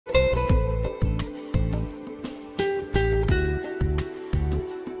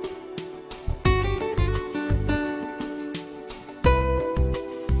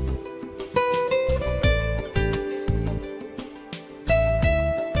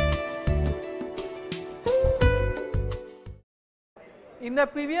In the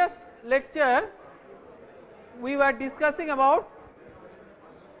previous lecture, we were discussing about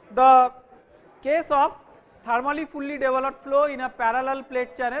the case of thermally fully developed flow in a parallel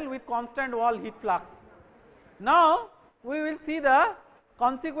plate channel with constant wall heat flux. Now, we will see the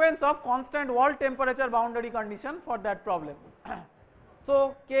consequence of constant wall temperature boundary condition for that problem.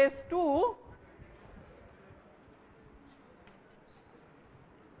 So, case 2,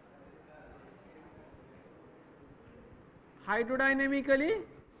 hydrodynamically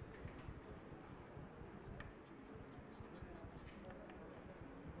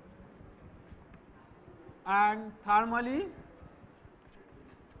and thermally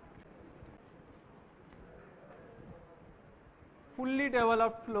fully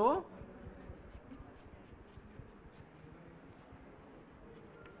developed flow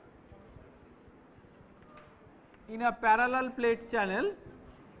in a parallel plate channel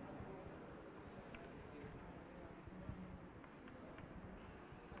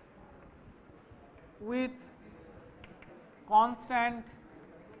with constant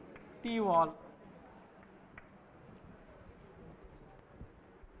T wall.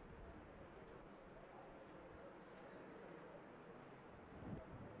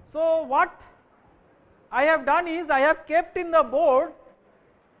 So, what I have done is I have kept in the board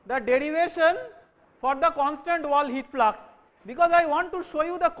the derivation for the constant wall heat flux, because I want to show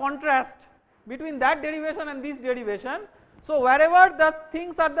you the contrast between that derivation and this derivation. So, wherever the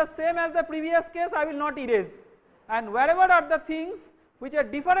things are the same as the previous case, I will not erase, and wherever are the things which are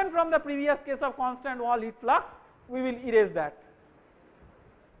different from the previous case of constant wall heat flux, we will erase that.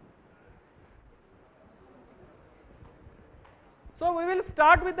 So, we will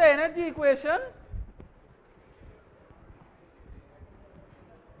start with the energy equation.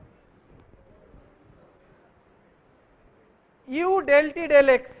 U del T del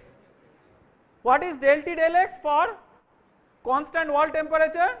X. What is del T del X for constant wall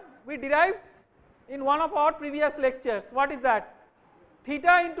temperature? We derived in one of our previous lectures. What is that?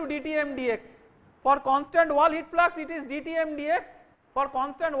 Theta into dTm dx. For constant wall heat flux, it is dTm dx. For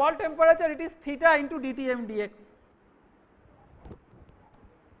constant wall temperature, it is theta into dTm dx.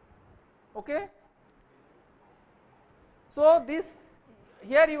 Okay. So, this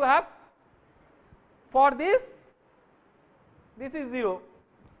here you have, for this is 0.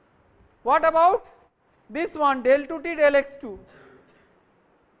 What about this one, del 2T del x2?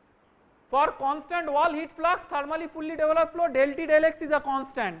 For constant wall heat flux, thermally fully developed flow, del T del x is a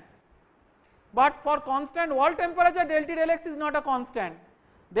constant, but for constant wall temperature, del T del x is not a constant.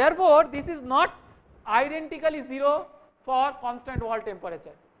 Therefore, this is not identically 0 for constant wall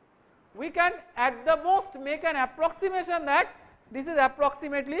temperature. We can at the most make an approximation that this is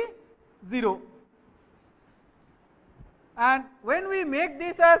approximately 0, and when we make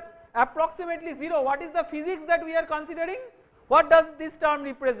this as approximately 0, what is the physics that we are considering? What does this term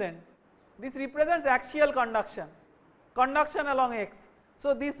represent? This represents axial conduction, conduction along x.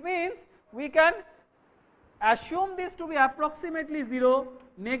 So, this means we can assume this to be approximately 0,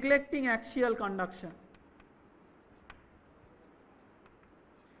 neglecting axial conduction.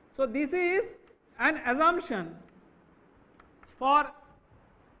 So, this is an assumption for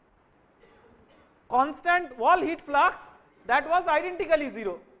constant wall heat flux that was identically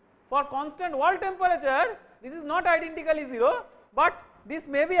 0. For constant wall temperature, this is not identically 0, but this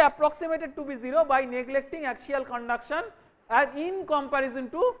may be approximated to be 0 by neglecting axial conduction as in comparison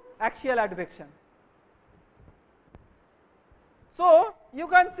to axial advection. So, you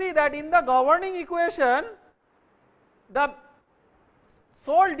can see that in the governing equation, the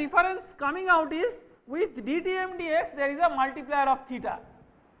sole difference coming out is with dTm dx there is a multiplier of theta.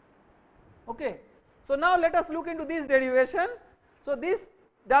 Okay. So, now let us look into this derivation. So, this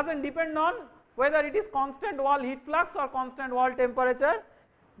does not depend on whether it is constant wall heat flux or constant wall temperature.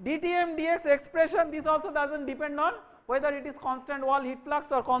 dTm dx expression, this also does not depend on whether it is constant wall heat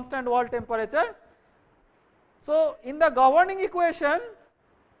flux or constant wall temperature. So, in the governing equation,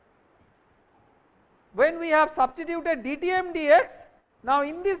 when we have substituted dTm dx, now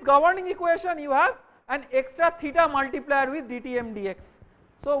in this governing equation you have an extra theta multiplier with dTm dx.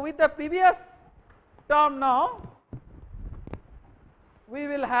 So, with the previous term now, we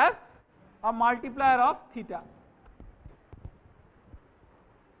will have a multiplier of theta,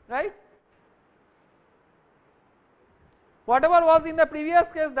 right. Whatever was in the previous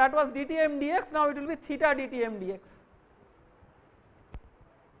case, that was dTm dx, now it will be theta dTm dx.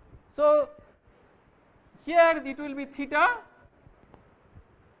 So, here it will be theta,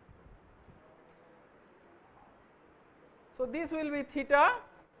 so this will be theta,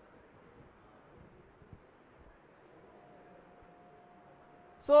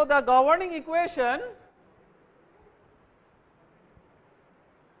 so the governing equation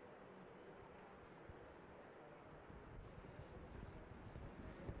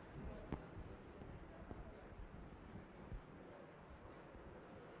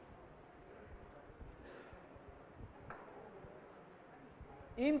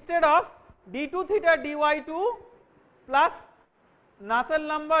instead of d2 theta dy2 plus Nusselt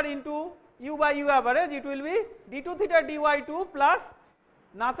number into u by u average, it will be d2 theta dy2 plus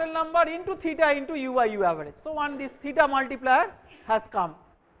Nusselt number into theta into u by u average. So, this theta multiplier has come,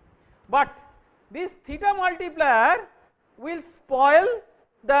 but this theta multiplier will spoil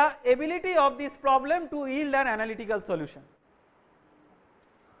the ability of this problem to yield an analytical solution.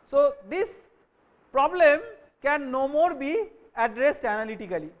 So, this problem can no more be addressed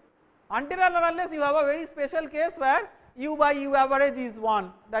analytically until and unless you have a very special case where u by u average is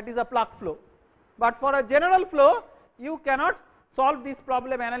 1, that is a plug flow, but for a general flow you cannot solve this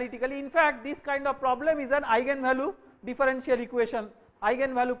problem analytically. In fact, this kind of problem is an eigenvalue differential equation,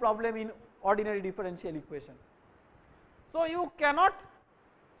 eigenvalue problem in ordinary differential equation. So, you cannot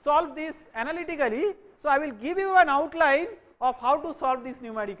solve this analytically. So, I will give you an outline of how to solve this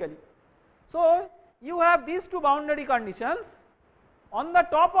numerically. So, you have these two boundary conditions. On the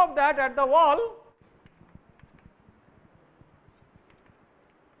top of that, at the wall,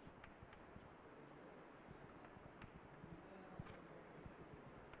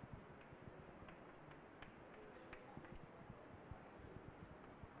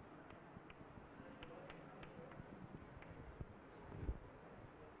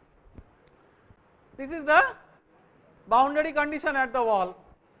 this is the boundary condition at the wall.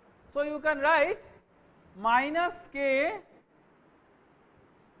 So, you can write minus k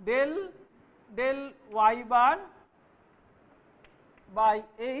del y bar by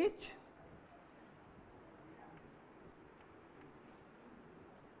h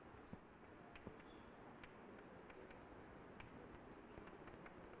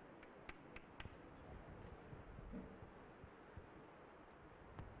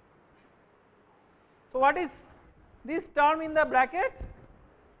So, what is this term in the bracket?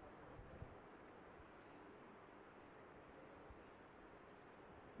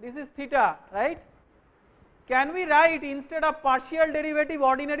 This is theta, right? Can we write instead of partial derivative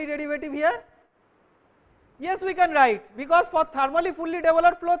ordinary derivative here? Yes, we can write, because for thermally fully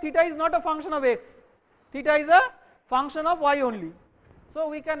developed flow theta is not a function of x, theta is a function of y only. So,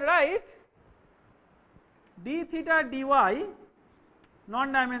 we can write d theta dy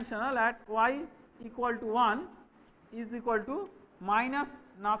non-dimensional at y equal to 1 is equal to minus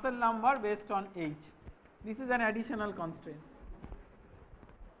Nusselt number based on h. This is an additional constraint.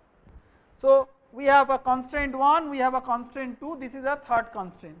 So, we have a constraint 1, we have a constraint 2, this is a third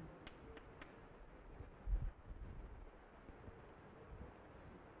constraint.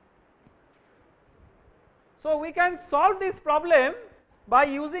 So, we can solve this problem by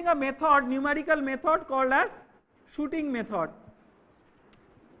using a method, numerical method called as shooting method.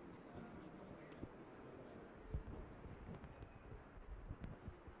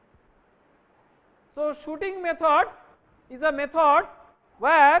 So, shooting method is a method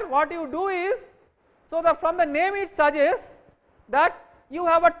where what you do is, so from the name it suggests that you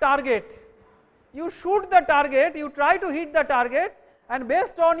have a target, you shoot the target, you try to hit the target, and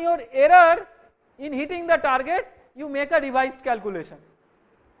based on your error in hitting the target you make a revised calculation.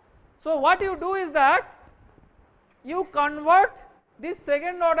 So, what you do is that you convert this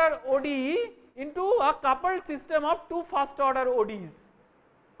second order ODE into a coupled system of two first order ODEs.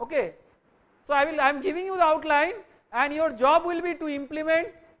 Okay. So, I am giving you the outline, and your job will be to implement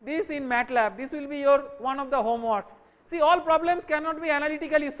this in MATLAB. This will be your one of the homeworks. See, all problems cannot be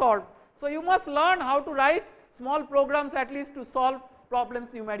analytically solved. So, you must learn how to write small programs at least to solve problems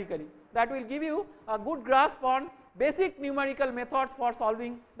numerically. That will give you a good grasp on basic numerical methods for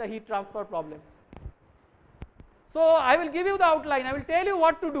solving the heat transfer problems. So, I will give you the outline, I will tell you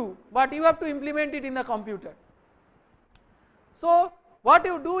what to do, but you have to implement it in the computer. So, what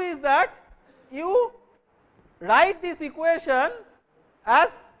you do is that you write this equation as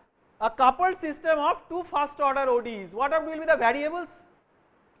a coupled system of two first order ODEs. What will be the variables?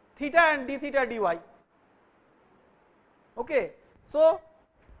 Theta and d theta dy. Okay. So,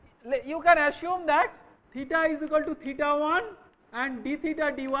 you can assume that theta is equal to theta 1 and d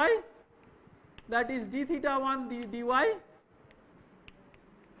theta dy, that is d theta 1 dy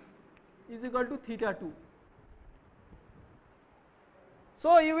is equal to theta 2.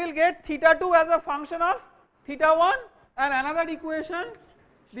 So, you will get theta 2 as a function of theta 1 and another equation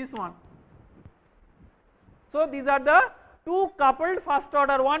this one. So, these are the two coupled first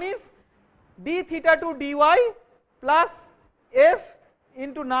order, one is d theta 2 dy plus f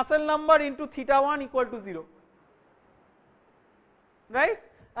into Nusselt number into theta 1 equal to 0, right,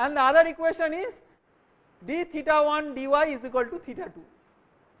 and the other equation is d theta 1 dy is equal to theta 2.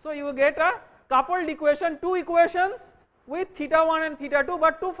 So, you get a coupled equation, two equations with theta 1 and theta 2,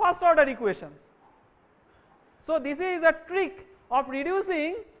 but two first order equations. So, this is a trick of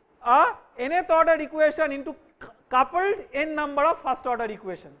reducing a nth order equation into coupled n number of first order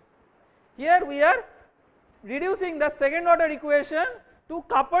equations. Here we are reducing the second order equation to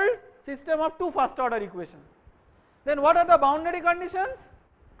coupled system of two first order equations. Then what are the boundary conditions?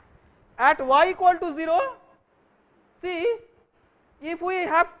 At y equal to 0, see, if we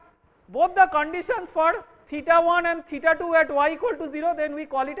have both the conditions for theta 1 and theta 2 at y equal to 0, then we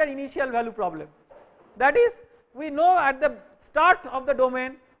call it an initial value problem. That is, we know at the start of the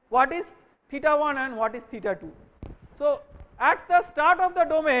domain what is theta 1 and what is theta 2. So at the start of the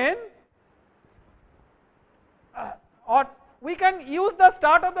domain, or we can use the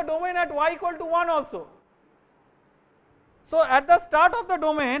start of the domain at y equal to 1 also. So at the start of the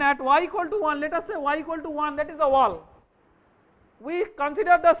domain at y equal to 1, let us say y equal to 1, that is the wall. We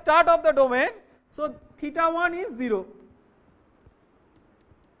consider the start of the domain, so theta 1 is 0,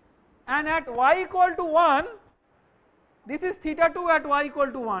 and at y equal to 1, this is theta 2 at y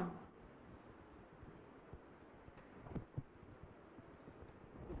equal to 1.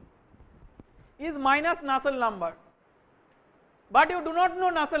 Is minus Nusselt number, but you do not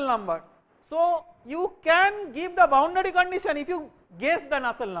know Nusselt number. So you can give the boundary condition if you guess the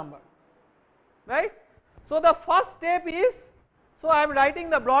Nusselt number, right. So the first step is, so I am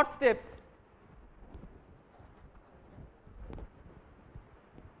writing the broad steps.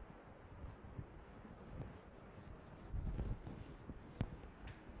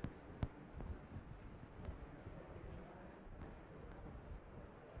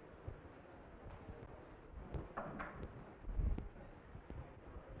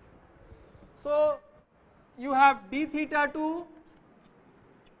 So you have d theta 2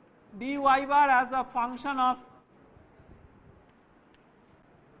 dy bar as a function of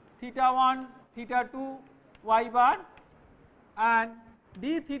theta 1 theta 2 y bar, and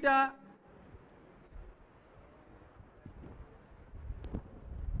d theta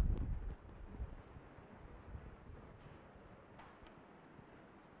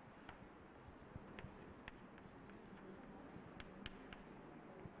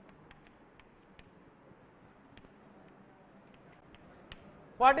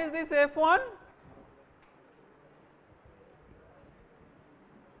what is this f1?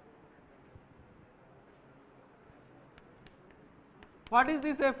 What is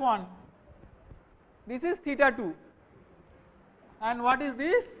this f1? This is theta 2, and what is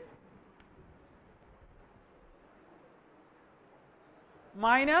this?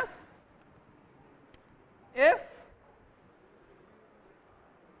 Minus f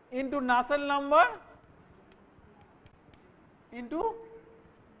into Nusselt number into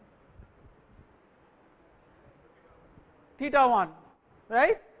theta 1,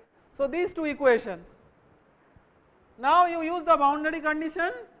 right. So these two equations. Now you use the boundary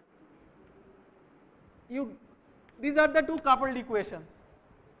condition, these are the two coupled equations.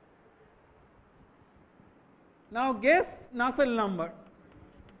 Now guess Nusselt number.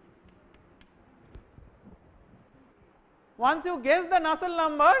 Once you guess the Nusselt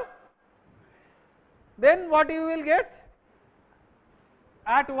number, then what you will get?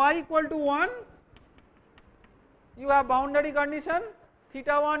 At y equal to 1, you have boundary condition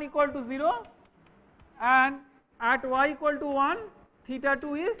theta 1 equal to 0, and at y equal to 1 theta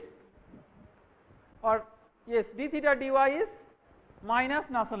 2 is, or yes, d theta dy is minus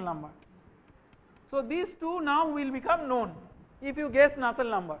Nusselt number. So these two now will become known if you guess Nusselt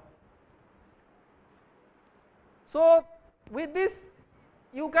number. So with this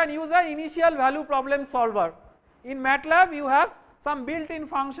you can use an initial value problem solver. In MATLAB you have some built-in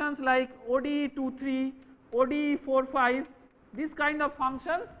functions like ODE23, ODE45, this kind of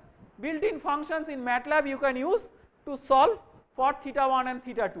functions, built-in functions in MATLAB you can use to solve for theta 1 and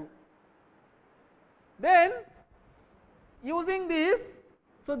theta 2. Then using this,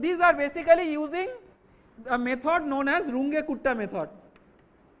 so these are basically using a method known as Runge-Kutta method.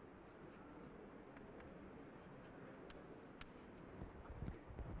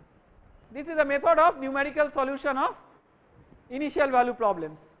 This is a method of numerical solution of initial value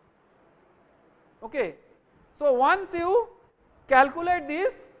problems. Okay. So once you calculate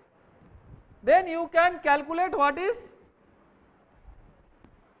this, then you can calculate what is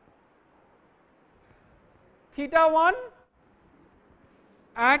theta 1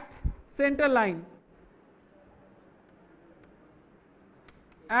 at center line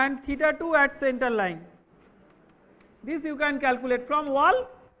and theta 2 at center line. This you can calculate from wall,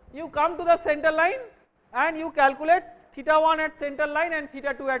 you come to the center line and you calculate theta 1 at center line and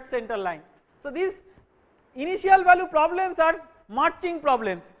theta 2 at center line. So these initial value problems are marching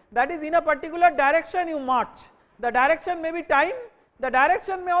problems, that is in a particular direction you march. The direction may be time, the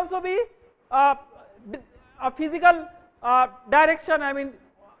direction may also be a physical direction, I mean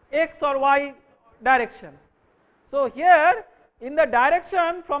x or y direction. So here in the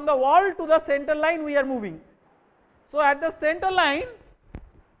direction from the wall to the center line we are moving. So at the center line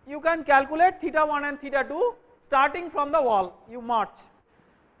you can calculate theta 1 and theta 2 starting from the wall, you march.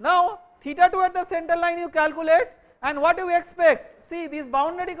 Now theta 2 at the center line you calculate, and what do you expect? See, this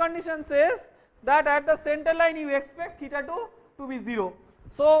boundary condition says that at the center line you expect theta 2 to be 0.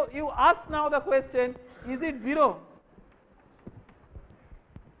 So you ask now the question, is it 0?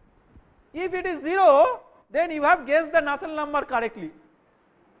 If it is 0, then you have guessed the Nusselt number correctly.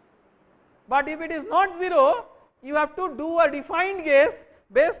 But if it is not 0, you have to do a defined guess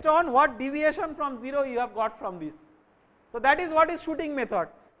based on what deviation from 0 you have got from this. So that is what is shooting method.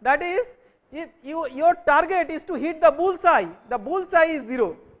 That is, if your target is to hit the bullseye is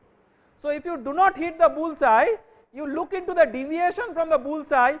 0. So if you do not hit the bullseye, you look into the deviation from the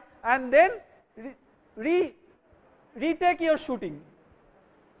bullseye and then retake your shooting.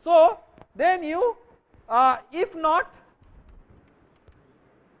 So then you, if not,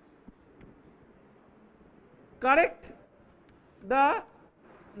 correct the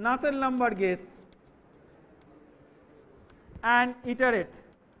Nusselt number guess and iterate.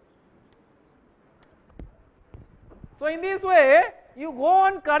 So in this way you go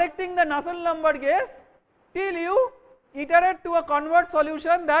on correcting the Nusselt number guess till you iterate to a converged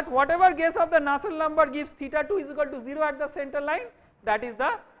solution that whatever guess of the Nusselt number gives theta 2 is equal to 0 at the center line, that is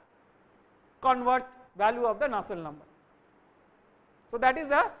the converged value of the Nusselt number. So that is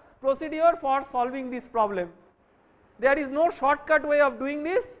the procedure for solving this problem. There is no shortcut way of doing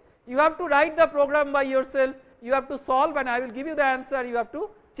this. You have to write the program by yourself, you have to solve, and I will give you the answer, you have to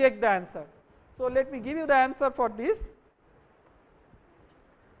check the answer. So let me give you the answer for this.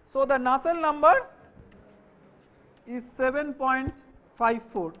 So the Nusselt number is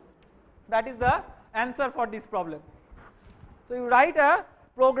 7.54, that is the answer for this problem. So you write a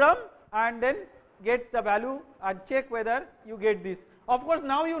program and then get the value and check whether you get this. Of course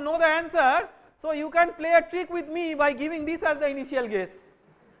now you know the answer, so you can play a trick with me by giving this as the initial guess,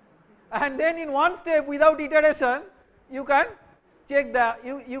 and then in one step without iteration you can check the,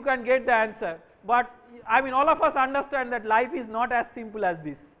 you can get the answer. But I mean all of us understand that life is not as simple as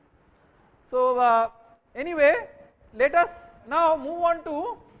this. So anyway, let us now move on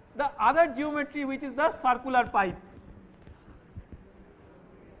to the other geometry, which is the circular pipe.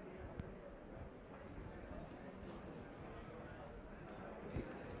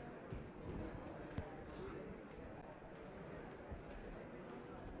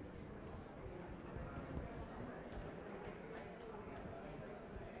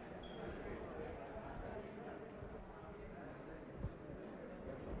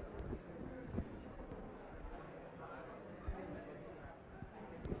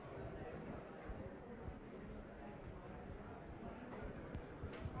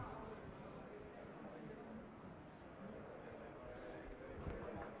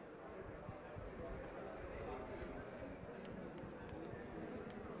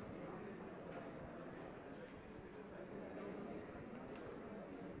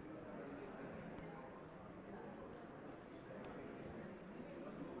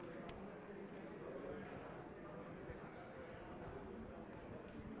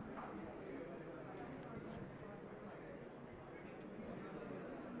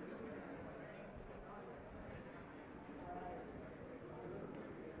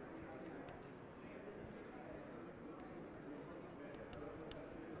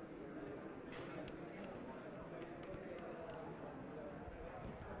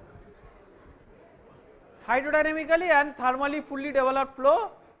 Hydrodynamically and thermally fully developed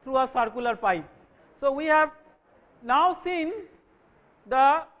flow through a circular pipe. So we have now seen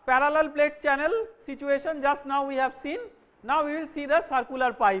the parallel plate channel situation, just now we have seen. Now we will see the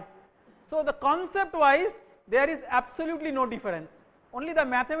circular pipe. So the concept wise there is absolutely no difference, only the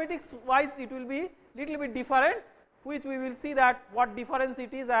mathematics wise it will be little bit different, which we will see that what difference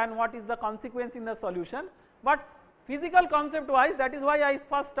it is and what is the consequence in the solution. But physical concept wise, that is why I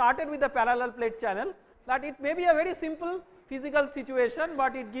first started with the parallel plate channel, that it may be a very simple physical situation,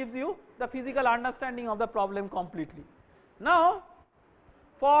 but it gives you the physical understanding of the problem completely. Now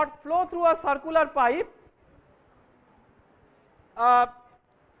for flow through a circular pipe,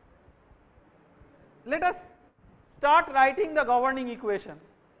 let us start writing the governing equation.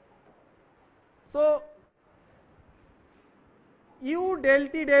 So u del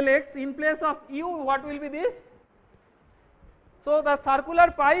t del x, in place of u what will be this? So the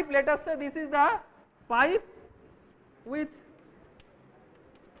circular pipe, let us say this is the pipe with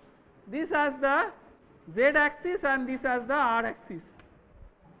this as the z axis and this as the r axis.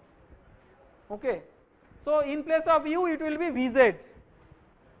 Okay. So in place of u it will be Vz,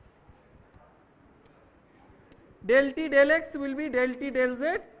 del t del x will be del t del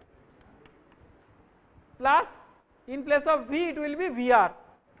z, plus in place of v it will be Vr.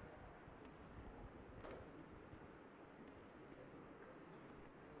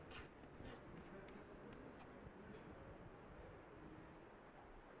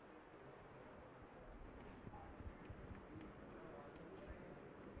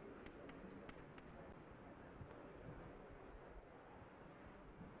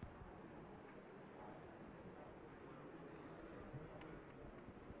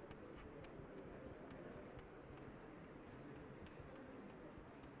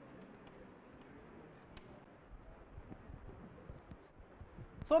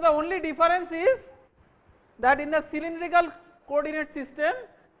 So the only difference is that in the cylindrical coordinate system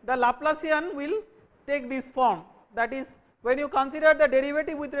the Laplacian will take this form, that is when you consider the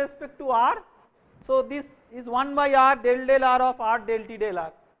derivative with respect to r, so this is 1 by r del r of r del t del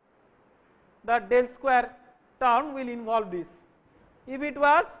r, the del square term will involve this. If it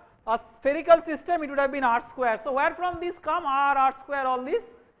was a spherical system it would have been r square. So where from this come r square all this,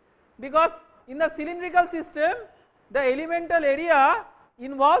 because in the cylindrical system the elemental area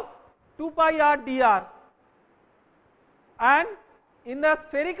involves 2 pi r dr, and in the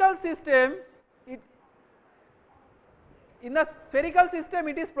spherical system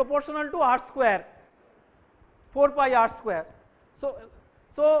it is proportional to r square, 4 pi r square. So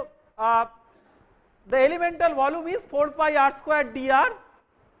the elemental volume is 4 pi r square dr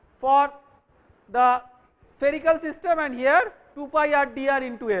for the spherical system, and here 2 pi r dr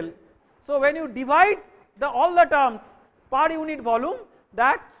into L. So when you divide all the terms per unit volume,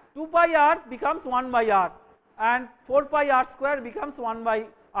 that 2 pi r becomes 1 by r and 4 pi r square becomes 1 by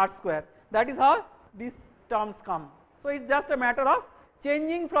r square. That is how these terms come. So it is just a matter of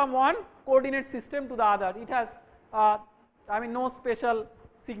changing from one coordinate system to the other. It has no special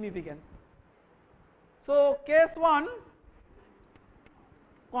significance. So case 1,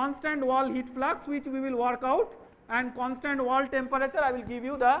 constant wall heat flux, which we will work out, and constant wall temperature I will give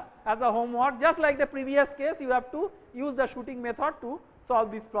you as a homework. Just like the previous case, you have to use the shooting method to solve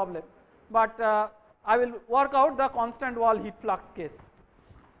this problem, but I will work out the constant wall heat flux case.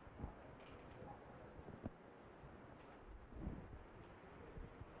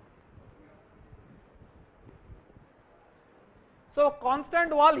 So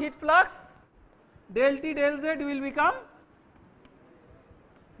constant wall heat flux del T del Z will become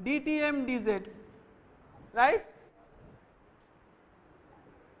dTm dZ, right?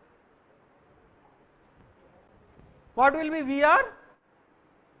 What will be Vr?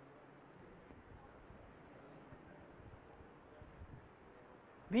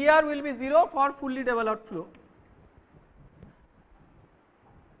 Vr will be 0 for fully developed flow.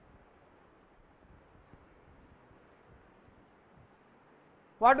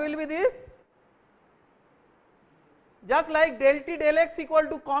 What will be this? Just like del T del X equal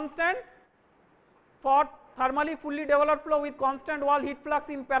to constant for thermally fully developed flow with constant wall heat flux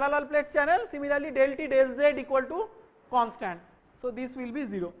in parallel plate channel, similarly del T del Z equal to constant. So this will be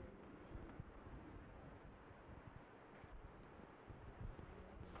 0.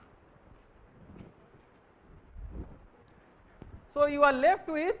 So you are left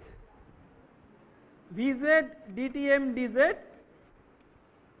with Vz dTm dZ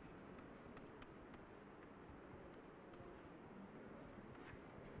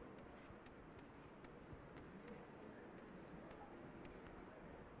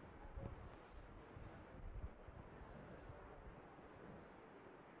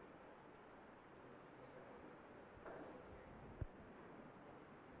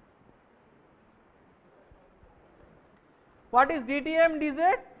What is dTm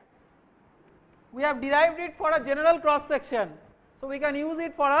dZ? We have derived it for a general cross section, so we can use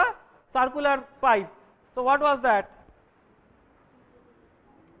it for a circular pipe. So what was that?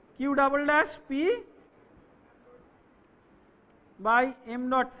 Q double dash P by m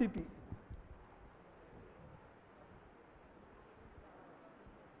dot Cp.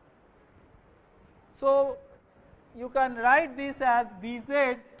 So you can write this as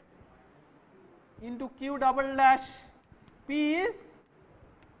Vz into Q double dash P is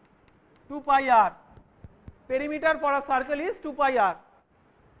 2 pi r, perimeter for a circle is 2 pi r,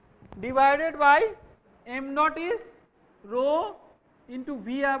 divided by m naught is rho into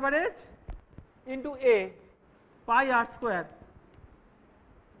V average into A, pi r square,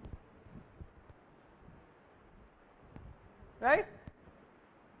 right.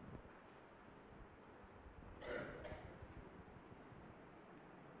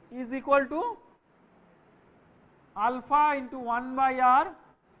 Is equal to alpha into 1 by r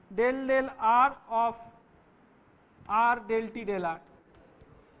del del r of r del t del r.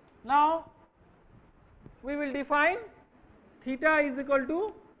 Now we will define theta is equal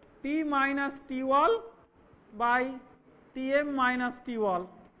to t minus t wall by Tm minus T wall,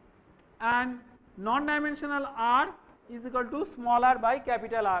 and non-dimensional r is equal to small r by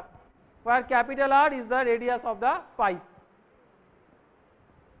capital R, where capital R is the radius of the pipe.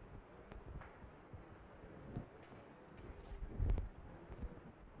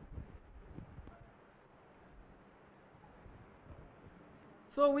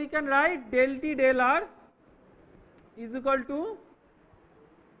 So we can write del T del R is equal to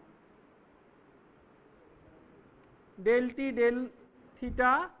del T del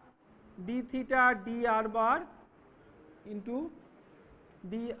theta d theta d r bar into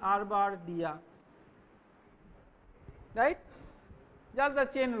d r bar dr, right? Just the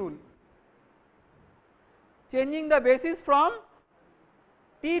chain rule, changing the basis from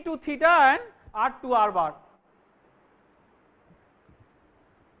t to theta and r to r bar.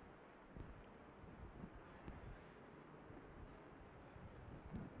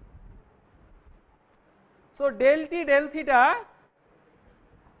 So del T del theta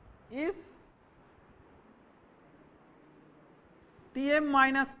is Tm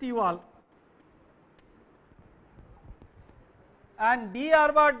minus T wall, and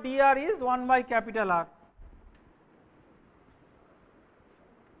dr bar dr is 1 by capital R.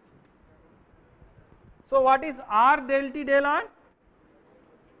 So what is r del T del R?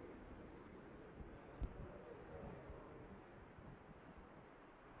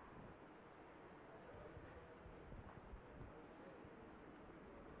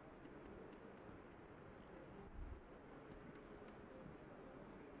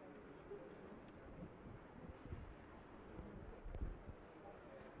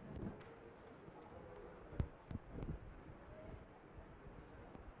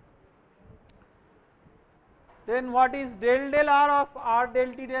 Then what is del del R of r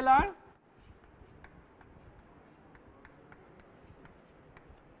del T del R?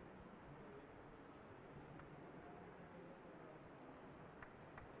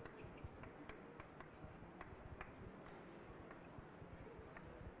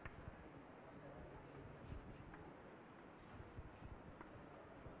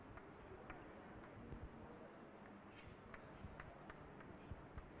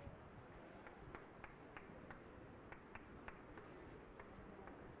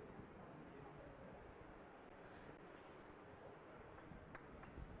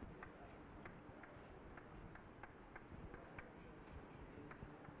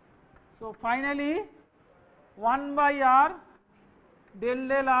 So finally 1 by r del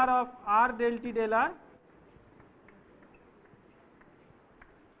del R of r del T del R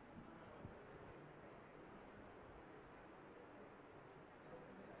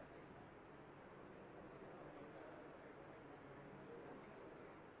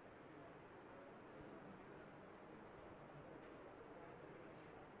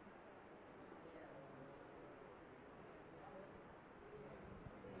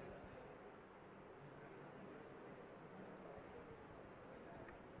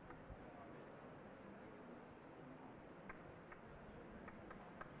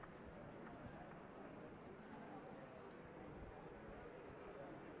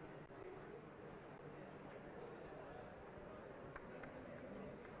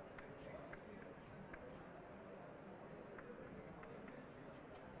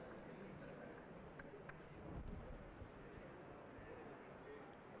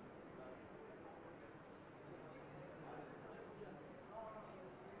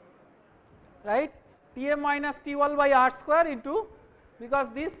right, Tm minus T wall by r square into, because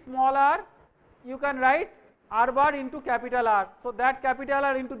this small r you can write r bar into capital R. So that capital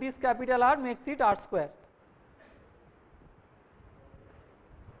R into this capital R makes it r square.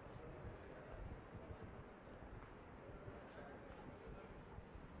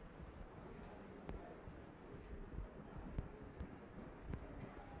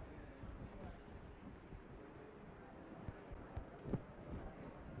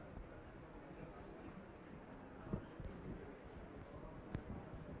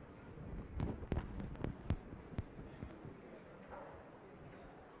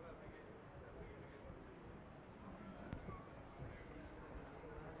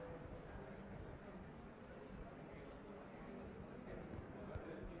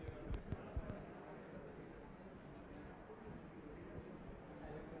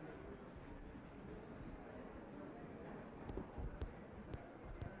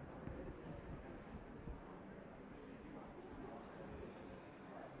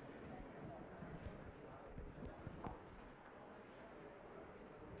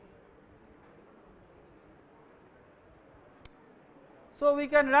 So we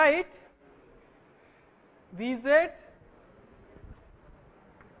can write Vz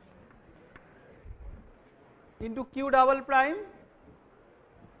into Q double prime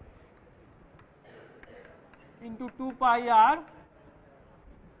into 2 pi r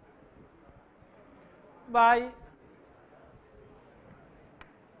by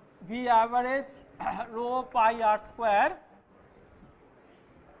V average rho pi r square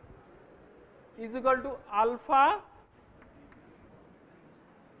is equal to alpha.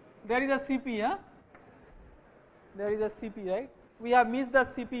 There is a Cp, huh? There is a Cp, right? We have missed the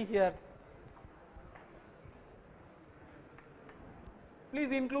Cp here.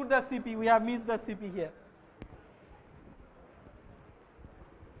 Please include the Cp. We have missed the Cp here.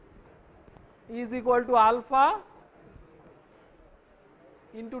 Is equal to alpha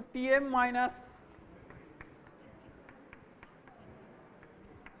into Tm minus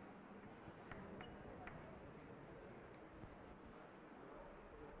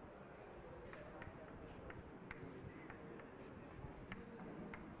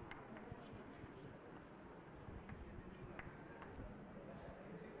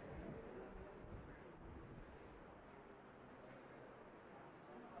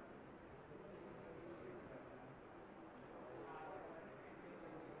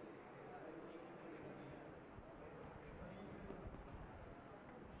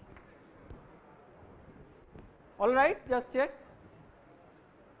all right, just check.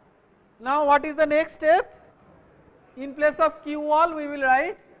 Now what is the next step? In place of Q wall we will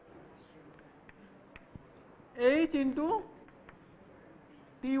write H into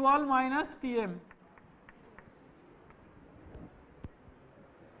T wall minus Tm.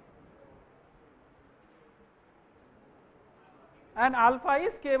 And alpha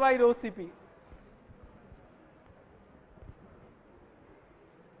is K by rho Cp.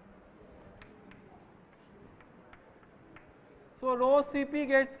 So rho Cp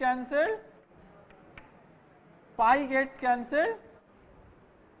gets cancelled, pi gets cancelled,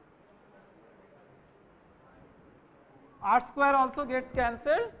 r square also gets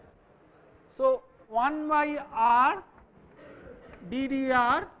cancelled. So 1 by r d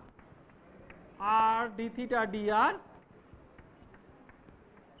dr r d theta dr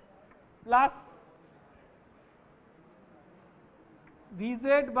plus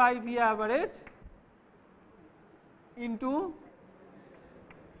Vz by V average into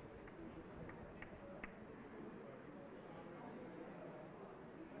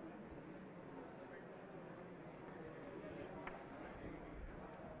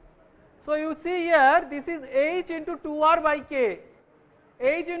so you see here this is H into 2r by K.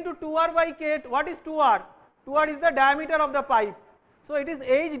 H into 2r by K, what is 2r? 2r is the diameter of the pipe. So it is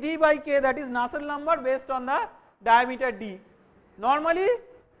Hd by K, that is Nusselt number based on the diameter d. Normally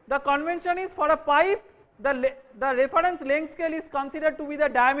the convention is for a pipe the reference length scale is considered to be the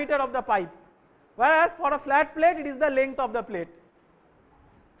diameter of the pipe, whereas for a flat plate it is the length of the plate.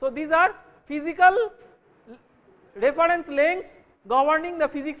 So these are physical reference lengths governing the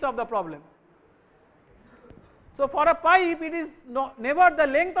physics of the problem. So for a pipe it is never the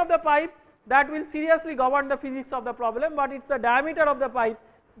length of the pipe that will seriously govern the physics of the problem, but it is the diameter of the pipe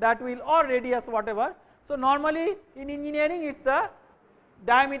that will, or radius whatever. So normally in engineering it is the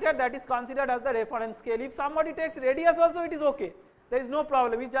diameter that is considered as the reference scale. If somebody takes radius also it is okay, there is no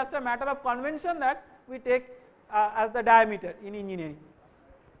problem, it is just a matter of convention that we take as the diameter in engineering.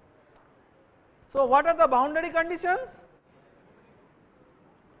 So what are the boundary conditions?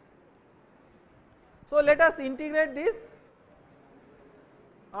 So let us integrate this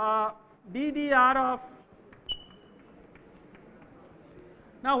ddr of,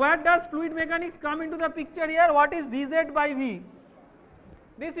 now where does fluid mechanics come into the picture here? What is Vz by V?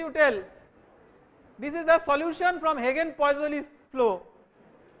 This you tell. This is the solution from Hagen-Poiseuille flow.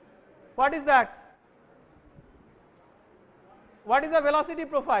 What is that? What is the velocity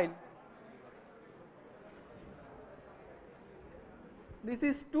profile? This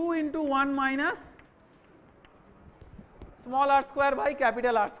is 2 into 1 minus small r square by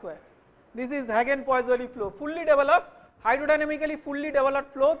capital R square. This is Hagen-Poiseuille flow, fully developed, hydrodynamically fully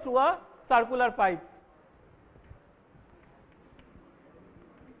developed flow through a circular pipe.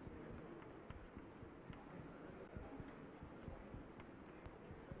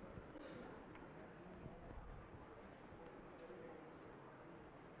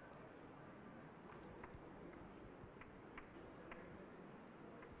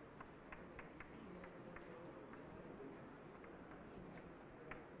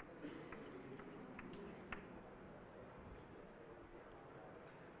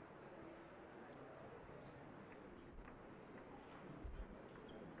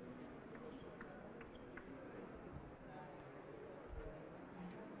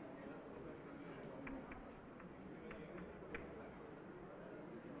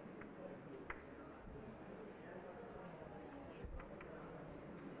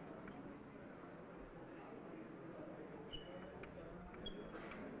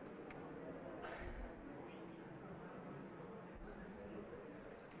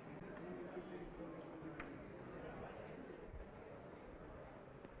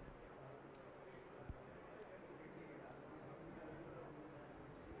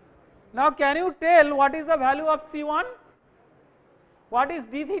 Now can you tell what is the value of C1? What is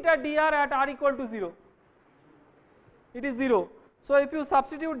d theta dr at r equal to 0? It is 0. So if you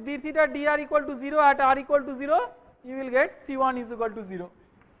substitute d theta dr equal to 0 at r equal to 0, you will get C1 is equal to 0.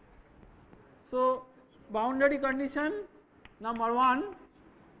 So boundary condition number 1,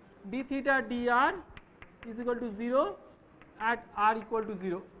 d theta dr is equal to 0 at r equal to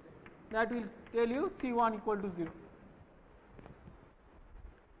 0, that will tell you C1 equal to 0.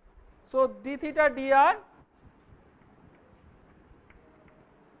 So d theta dr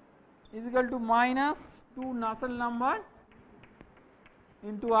is equal to minus 2 Nusselt number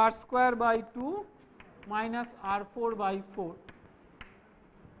into r square by 2 minus r4 by 4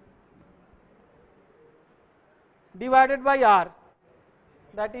 divided by r,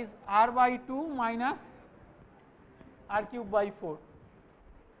 that is r by 2 minus r cube by 4,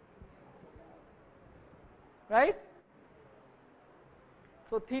 right.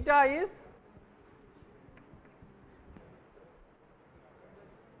 So theta is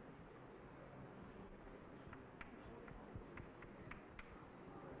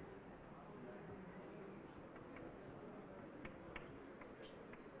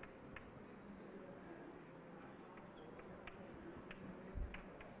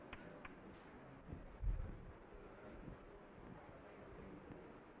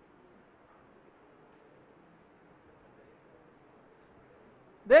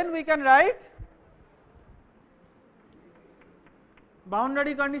then we can write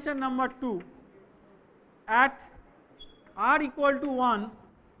boundary condition number 2 at r equal to 1,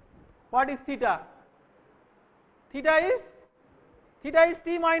 what is theta? Theta is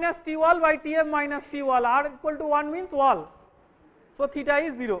T minus T wall by Tm minus T wall, r equal to 1 means wall, so theta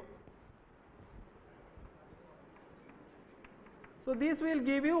is 0. So this will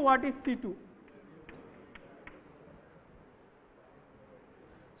give you what is C2.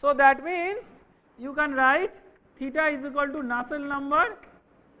 So that means you can write theta is equal to Nusselt number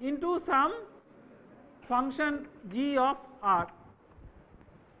into some function g of r,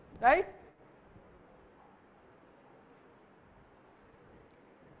 right.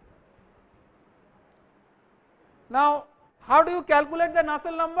 Now how do you calculate the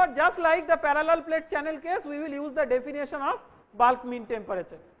Nusselt number? Just like the parallel plate channel case, we will use the definition of bulk mean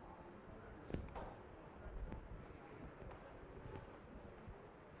temperature.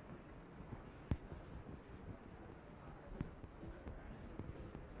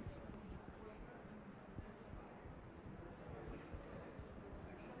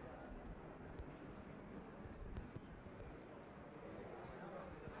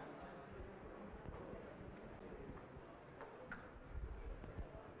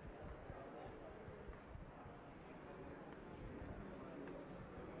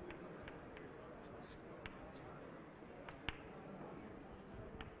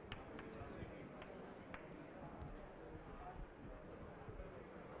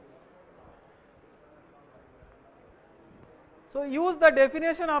 So use the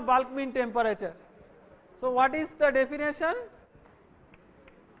definition of bulk mean temperature. So what is the definition?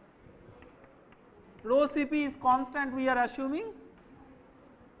 Rho Cp is constant, we are assuming.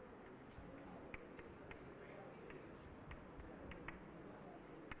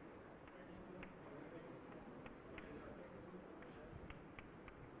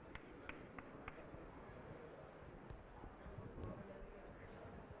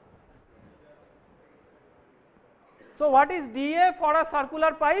 So what is dA for a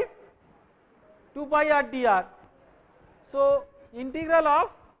circular pipe? 2 pi r dr. So integral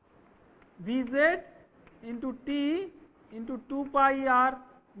of Vz into T into 2 pi r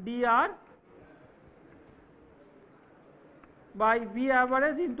dr by V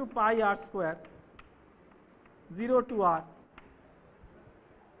average into pi r square, 0 to r.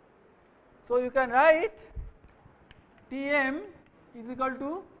 So you can write Tm is equal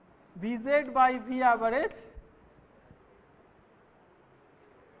to Vz by V average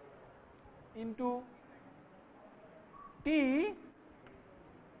into T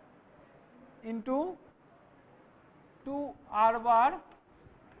into 2 r bar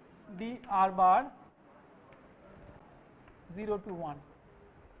d r bar 0 to 1.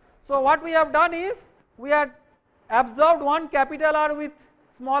 So what we have done is we had absorbed one capital R with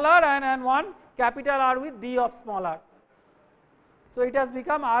small r and one capital R with d of small r. So it has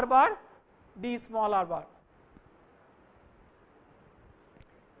become r bar d small r bar.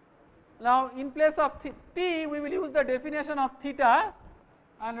 Now in place of T we will use the definition of theta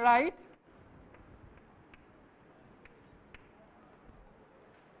and write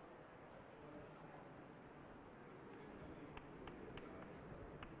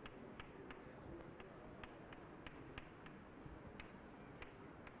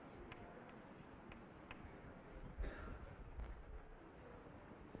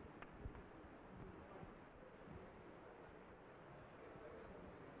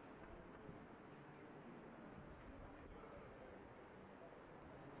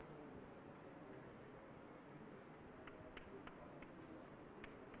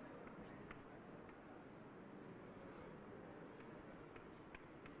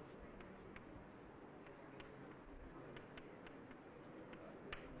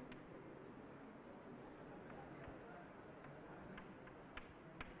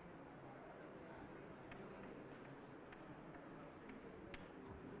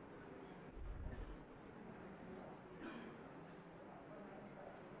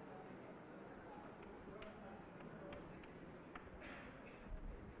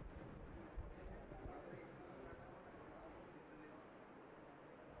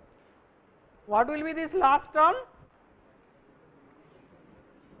what will be this last term?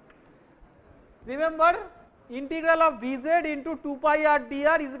 Remember, integral of Vz into 2 pi r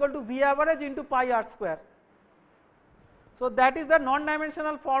dr is equal to V average into pi r square. So that is the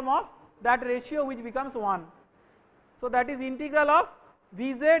non-dimensional form of that ratio which becomes 1. So that is integral of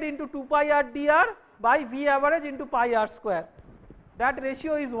Vz into 2 pi r dr by V average into pi r square. That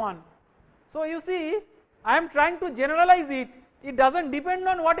ratio is 1. So you see, I am trying to generalize it. It does not depend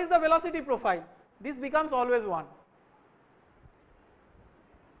on what is the velocity profile. This becomes always 1.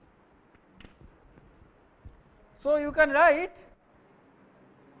 So you can write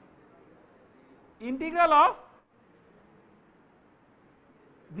integral of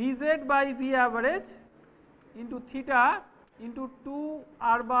Vz by V average into theta into 2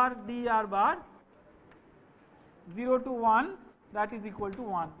 r bar dr bar 0 to 1, that is equal to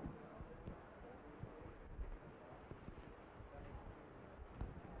 1.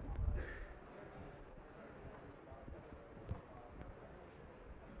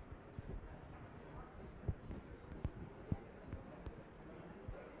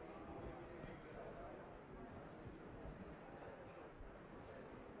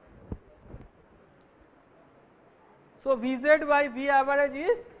 So Vz by V average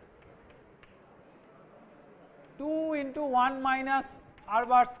is 2 into 1 minus r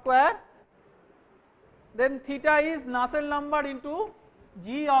bar square, then theta is Nusselt number into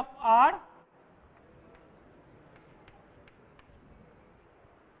g of r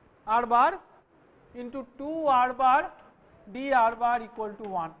bar into 2 r bar dr bar equal to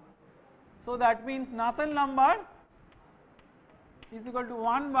 1. So that means Nusselt number is equal to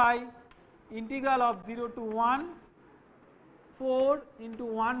 1 by integral of 0 to 1 4 into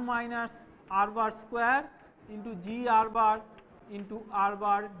 1 minus r bar square into g r bar into r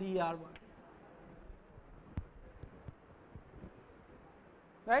bar dr bar,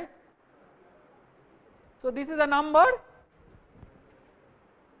 right. So this is a number.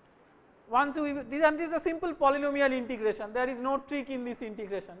 Once we this is a simple polynomial integration, there is no trick in this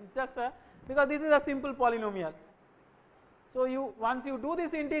integration, it's just because this is a simple polynomial. So you once you do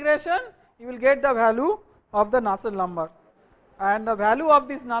this integration, you will get the value of the Nusselt number, and the value of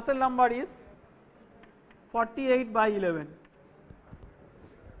this Nusselt number is 48 by 11.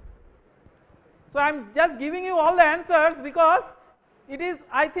 So I am just giving you all the answers because it is,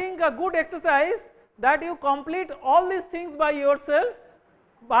 I think, a good exercise that you complete all these things by yourself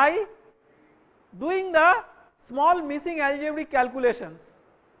by doing the small missing algebraic calculations,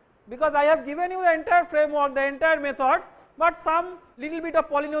 because I have given you the entire framework, the entire method, but some little bit of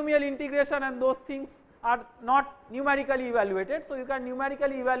polynomial integration and those things are not numerically evaluated. So you can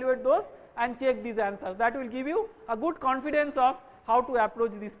numerically evaluate those and check these answers. That will give you a good confidence of how to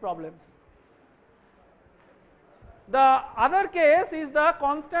approach these problems. The other case is the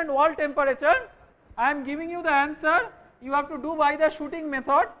constant wall temperature. I am giving you the answer, you have to do by the shooting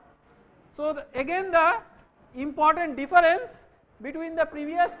method. So again the important difference between the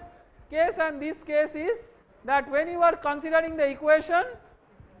previous case and this case is that when you are considering the equation,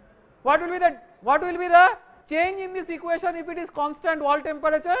 what will be the change in this equation if it is constant wall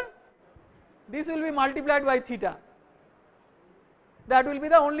temperature? This will be multiplied by theta. That will be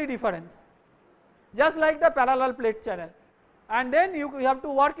the only difference, just like the parallel plate channel, and then you have to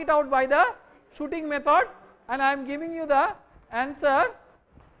work it out by the shooting method, and I am giving you the answer.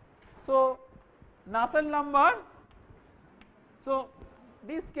 So Nusselt number, so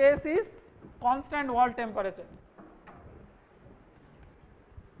this case is constant wall temperature.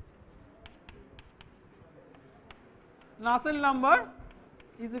 Nusselt number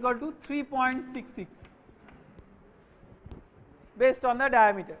is equal to 3.66 based on the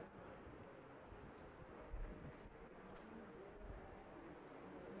diameter.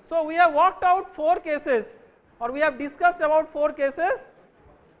 So we have worked out 4 cases, or we have discussed about 4 cases: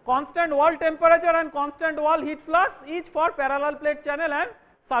 constant wall temperature and constant wall heat flux, each for parallel plate channel and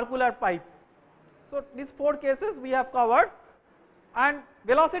circular pipe. So these 4 cases we have covered, and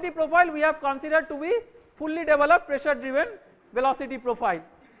velocity profile we have considered to be fully developed pressure driven velocity profile,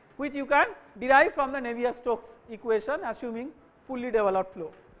 which you can derive from the Navier-Stokes equation assuming fully developed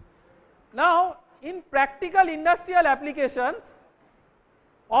flow. Now in practical industrial applications,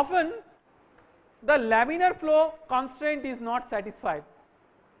 often the laminar flow constraint is not satisfied.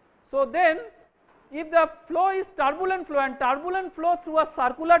 So then if the flow is turbulent flow, and turbulent flow through a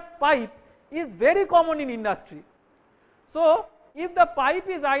circular pipe is very common in industry. So if the pipe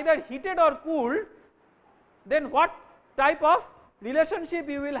is either heated or cooled, then what type of relationship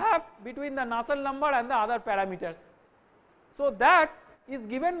you will have between the Nusselt number and the other parameters? So that is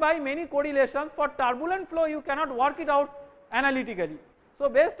given by many correlations. For turbulent flow you cannot work it out analytically. So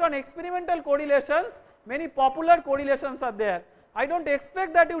based on experimental correlations, many popular correlations are there. I do not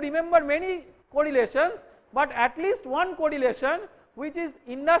expect that you remember many correlations, but at least one correlation which is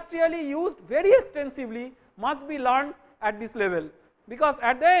industrially used very extensively must be learned at this level, because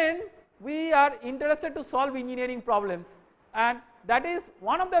at the end we are interested to solve engineering problems, and that is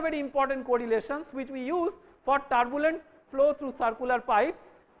one of the very important correlations which we use for turbulent flow through circular pipes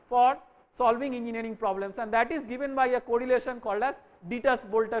for solving engineering problems, and that is given by a correlation called as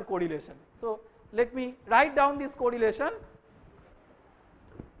Ditus-Boelter correlation. So let me write down this correlation.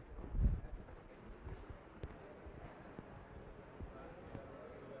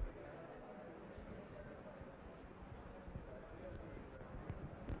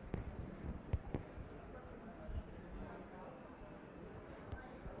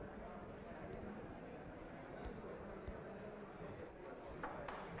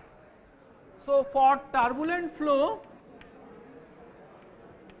 So for turbulent flow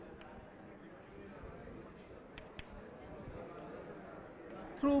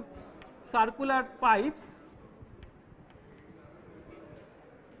through circular pipes,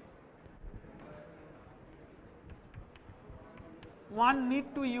 one need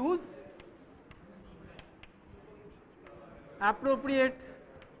to use appropriate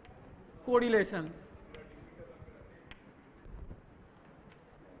correlations.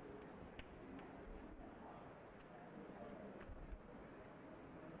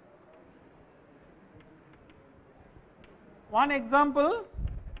 One example,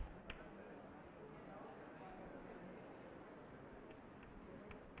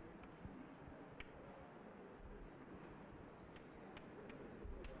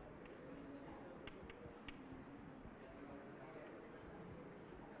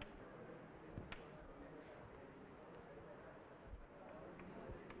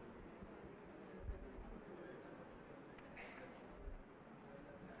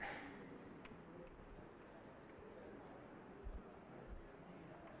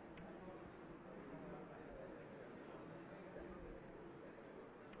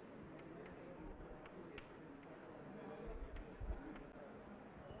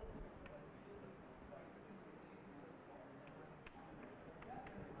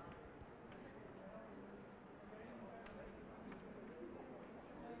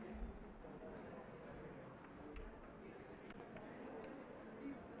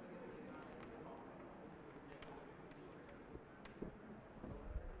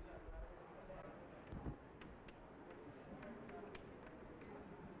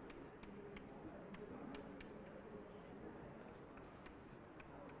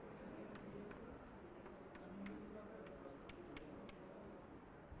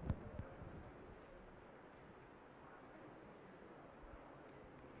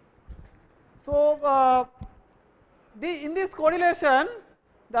 so in this correlation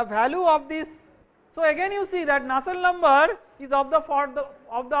the value of this, so again you see that Nusselt number is of the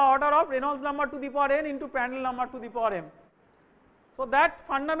order of Reynolds number to the power n into Prandtl number to the power m. So that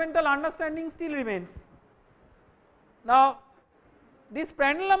fundamental understanding still remains. Now this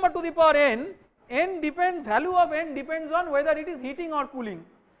Prandtl number to the power n, value of n depends on whether it is heating or cooling.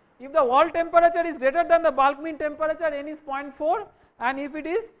 If the wall temperature is greater than the bulk mean temperature, n is 0.4, and if it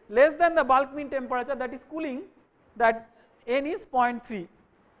is less than the bulk mean temperature, that is cooling, that n is 0.3.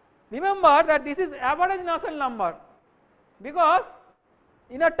 Remember that this is average Nusselt number, because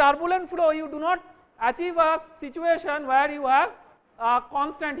in a turbulent flow you do not achieve a situation where you have a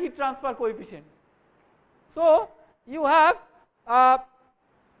constant heat transfer coefficient. So you have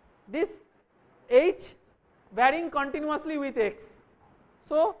this H varying continuously with x.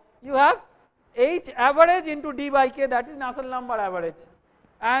 So you have H average into d by k, that is Nusselt number average,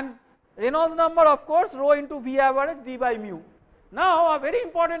 and Reynolds number of course rho into V average d by mu. Now a very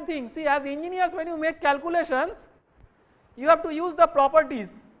important thing, see, as engineers when you make calculations you have to use the properties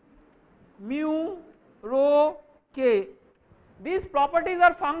mu, rho, k. These properties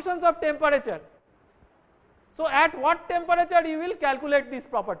are functions of temperature. So at what temperature you will calculate these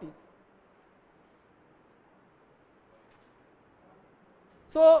properties.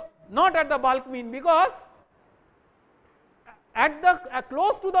 So not at the bulk mean, because at the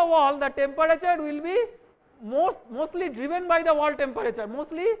close to the wall the temperature will be mostly driven by the wall temperature,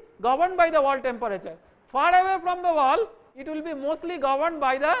 mostly governed by the wall temperature. Far away from the wall it will be mostly governed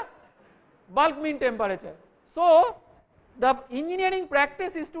by the bulk mean temperature. So the engineering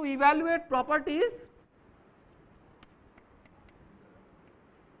practice is to evaluate properties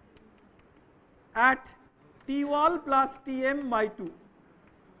at T wall plus Tm by 2.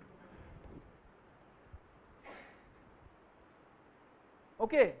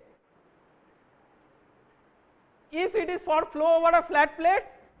 Okay. if it is for flow over a flat plate,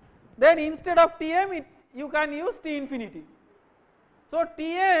 then instead of Tm you can use T infinity. So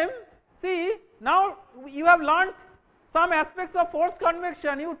Tm, see now you have learnt some aspects of forced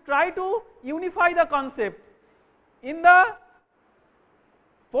convection, you try to unify the concept. In the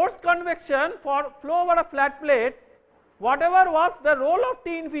forced convection for flow over a flat plate, whatever was the role of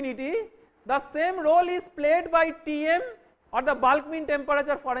T infinity, the same role is played by Tm or the bulk mean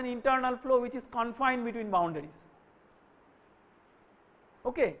temperature for an internal flow which is confined between boundaries.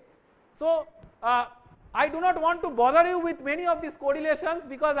 Okay. So, I do not want to bother you with many of these correlations,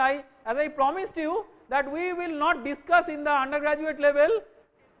 because as I promised you that we will not discuss in the undergraduate level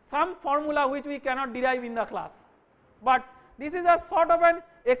some formula which we cannot derive in the class, but this is a sort of an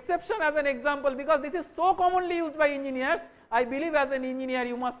exception as an example, because this is so commonly used by engineers. I believe as an engineer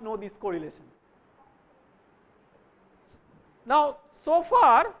you must know this correlation. Now, so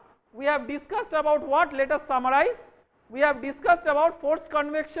far we have discussed about what? Let us summarize. We have discussed about forced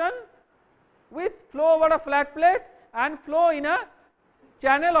convection with flow over a flat plate and flow in a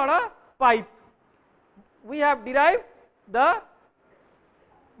channel or a pipe. We have derived the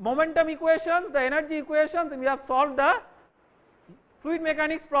momentum equations, the energy equations, and we have solved the fluid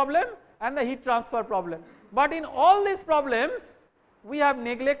mechanics problem and the heat transfer problem. But in all these problems we have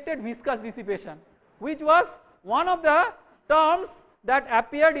neglected viscous dissipation, which was one of the terms that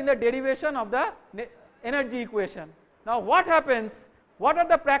appeared in the derivation of the energy equation. Now what happens? What are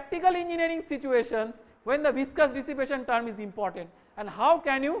the practical engineering situations when the viscous dissipation term is important, and how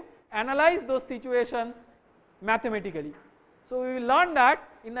can you analyze those situations mathematically? So we will learn that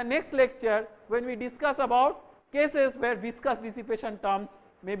in the next lecture when we discuss about cases where viscous dissipation terms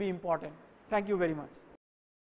may be important. Thank you very much.